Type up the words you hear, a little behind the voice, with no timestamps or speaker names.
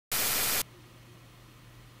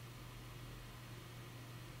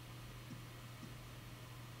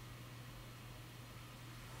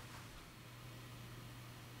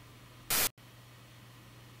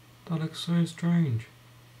That looks so strange.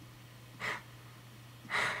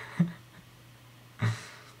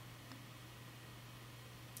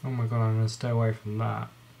 Oh my god, I'm gonna stay away from that.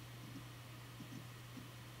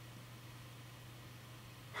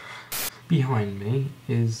 Behind me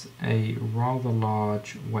is a rather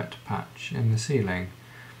large wet patch in the ceiling,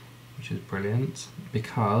 which is brilliant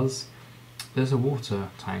because there's a water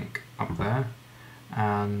tank up there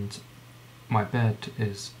and my bed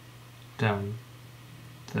is down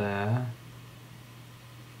there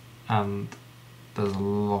and there's a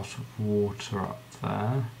lot of water up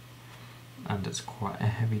there and it's quite a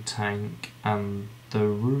heavy tank and the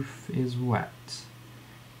roof is wet,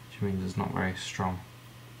 which means it's not very strong.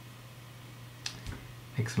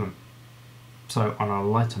 Excellent. So on a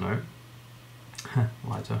lighter note, I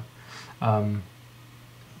don't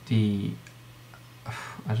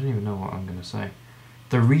even know what I'm going to say.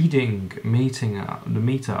 The reading meeting, the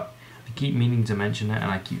meetup, I keep meaning to mention it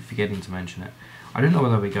and I keep forgetting to mention it. I don't know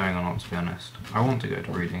whether we're going or not, to be honest. I want to go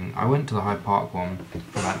to reading. I went to the Hyde Park one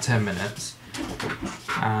for about 10 minutes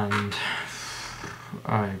and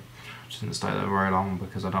I didn't stay there very long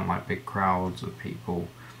because I don't like big crowds of people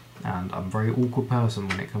and I'm a very awkward person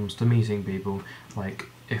when it comes to meeting people. Like,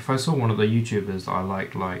 if I saw one of the YouTubers that I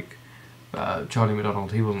liked, like Charlie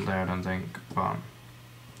McDonald, he wasn't there I don't think, but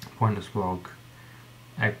Pointless Vlog,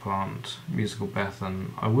 Eggplant, Musical Beth,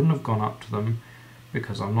 and I wouldn't have gone up to them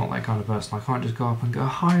because I'm not that kind of person. I can't just go up and go,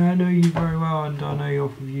 hi, I know you very well and I know you're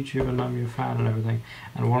from YouTube and I'm your fan and everything.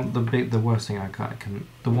 And the worst thing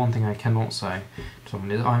the one thing I cannot say to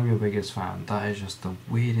someone is, I'm your biggest fan. That is just the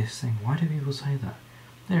weirdest thing. Why do people say that?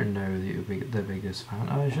 They don't know that you're their biggest fan.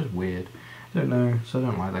 Oh, it's just weird. I don't know, so I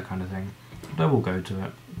don't like that kind of thing. But I will go to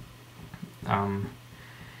it.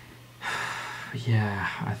 Yeah,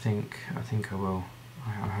 I think I will.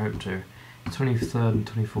 I hope to. 23rd and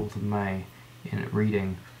 24th of May in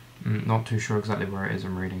Reading. Not too sure exactly where it is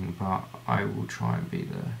in Reading, but I will try and be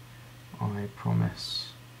there. I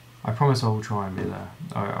promise. I promise I will try and be there.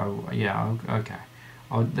 Okay.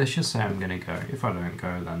 Let's just say I'm going to go. If I don't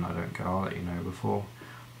go, then I don't go. I'll let you know before.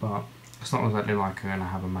 But it's not exactly like I'm going to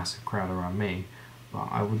have a massive crowd around me, but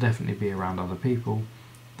I will definitely be around other people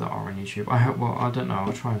that are on YouTube. I don't know,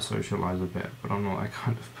 I'll try and socialise a bit, but I'm not that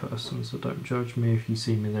kind of person, so don't judge me if you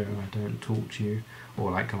see me there and I don't talk to you, or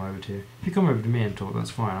like come over to you. If you come over to me and talk, that's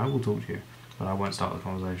fine, I will talk to you, but I won't start the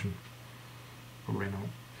conversation. Probably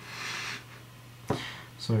not.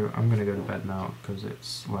 So I'm going to go to bed now, because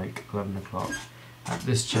it's like 11 o'clock.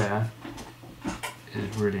 This chair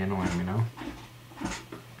is really annoying me now.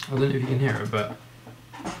 I don't know if you can hear it, but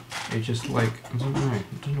it just like, I don't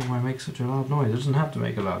know why it makes such a loud noise. It doesn't have to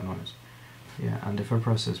make a loud noise. Yeah, and if I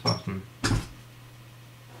press this button,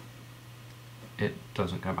 it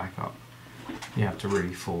doesn't go back up. You have to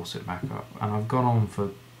really force it back up. And I've gone on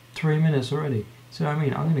for 3 minutes already. So I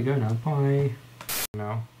mean, I'm gonna go now. Bye.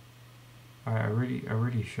 No, I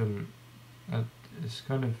really shouldn't. It's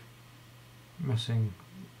kind of messing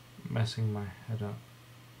my head up.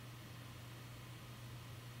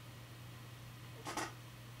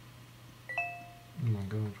 Oh my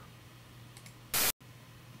god.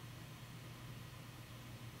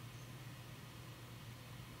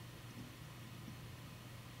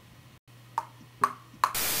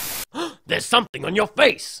 There's something on your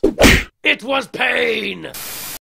face! It was pain!